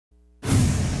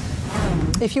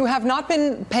If you have not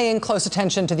been paying close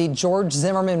attention to the George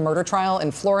Zimmerman murder trial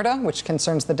in Florida, which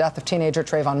concerns the death of teenager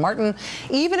Trayvon Martin,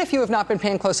 even if you have not been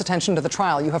paying close attention to the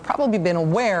trial, you have probably been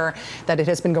aware that it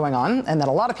has been going on and that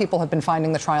a lot of people have been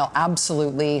finding the trial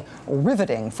absolutely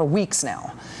riveting for weeks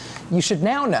now. You should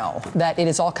now know that it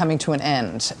is all coming to an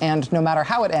end, and no matter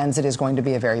how it ends, it is going to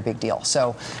be a very big deal.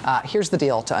 So here's the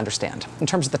deal to understand. In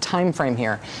terms of the time frame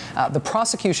here, the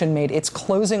prosecution made its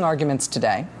closing arguments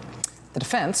today. The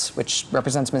defense, which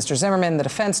represents Mr. Zimmerman, the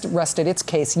defense rested its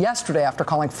case yesterday after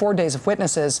calling 4 days of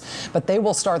witnesses, but they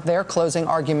will start their closing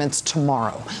arguments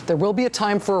tomorrow. There will be a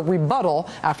time for a rebuttal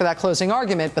after that closing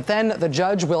argument, but then the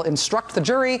judge will instruct the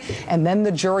jury, and then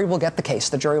the jury will get the case.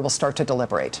 The jury will start to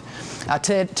deliberate.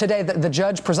 Today, the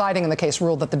judge presiding in the case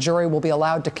ruled that the jury will be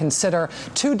allowed to consider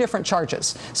two different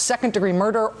charges, second-degree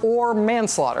murder or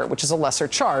manslaughter, which is a lesser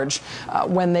charge,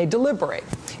 when they deliberate.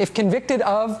 If convicted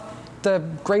of the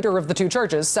greater of the two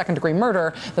charges, second-degree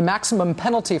murder, the maximum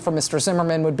penalty for Mr.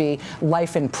 Zimmerman would be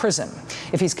life in prison.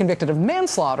 If he's convicted of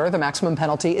manslaughter, the maximum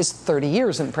penalty is 30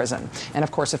 years in prison. And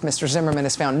of course, if Mr. Zimmerman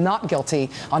is found not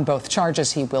guilty on both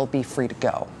charges, he will be free to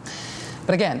go.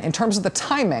 But again, in terms of the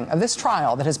timing of this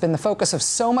trial that has been the focus of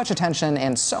so much attention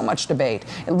and so much debate,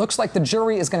 it looks like the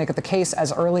jury is going to get the case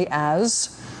as early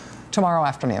as tomorrow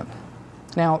afternoon.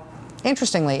 Now,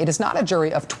 interestingly, it is not a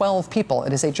jury of 12 people.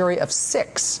 It is a jury of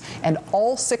 6, and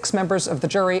all 6 members of the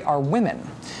jury are women.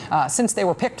 Since they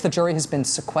were picked, the jury has been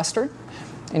sequestered.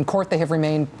 In court, they have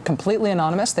remained completely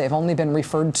anonymous. They have only been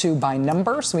referred to by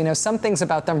number, so we know some things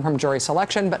about them from jury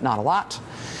selection, but not a lot.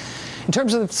 In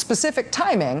terms of specific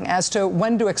timing as to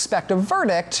when to expect a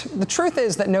verdict, the truth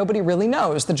is that nobody really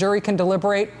knows. The jury can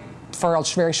deliberate for a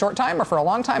very short time or for a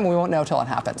long time, we won't know till it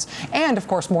happens. And of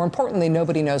course, more importantly,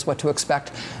 nobody knows what to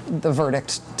expect the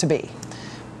verdict to be.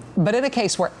 But in a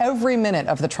case where every minute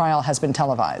of the trial has been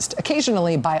televised,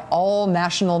 occasionally by all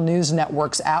national news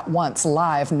networks at once,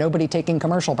 live, nobody taking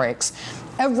commercial breaks,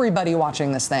 everybody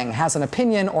watching this thing has an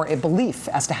opinion or a belief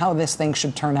as to how this thing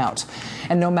should turn out.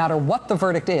 And no matter what the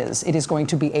verdict is, it is going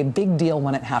to be a big deal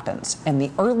when it happens. And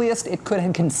the earliest it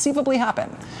could conceivably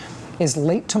happen is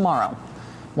late tomorrow,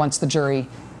 once the jury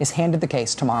is handed the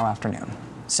case tomorrow afternoon.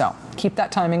 So keep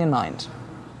that timing in mind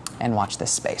and watch this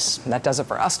space. And that does it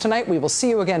for us tonight. We will see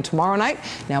you again tomorrow night.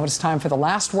 Now it is time for The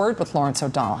Last Word with Lawrence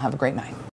O'Donnell. Have a great night.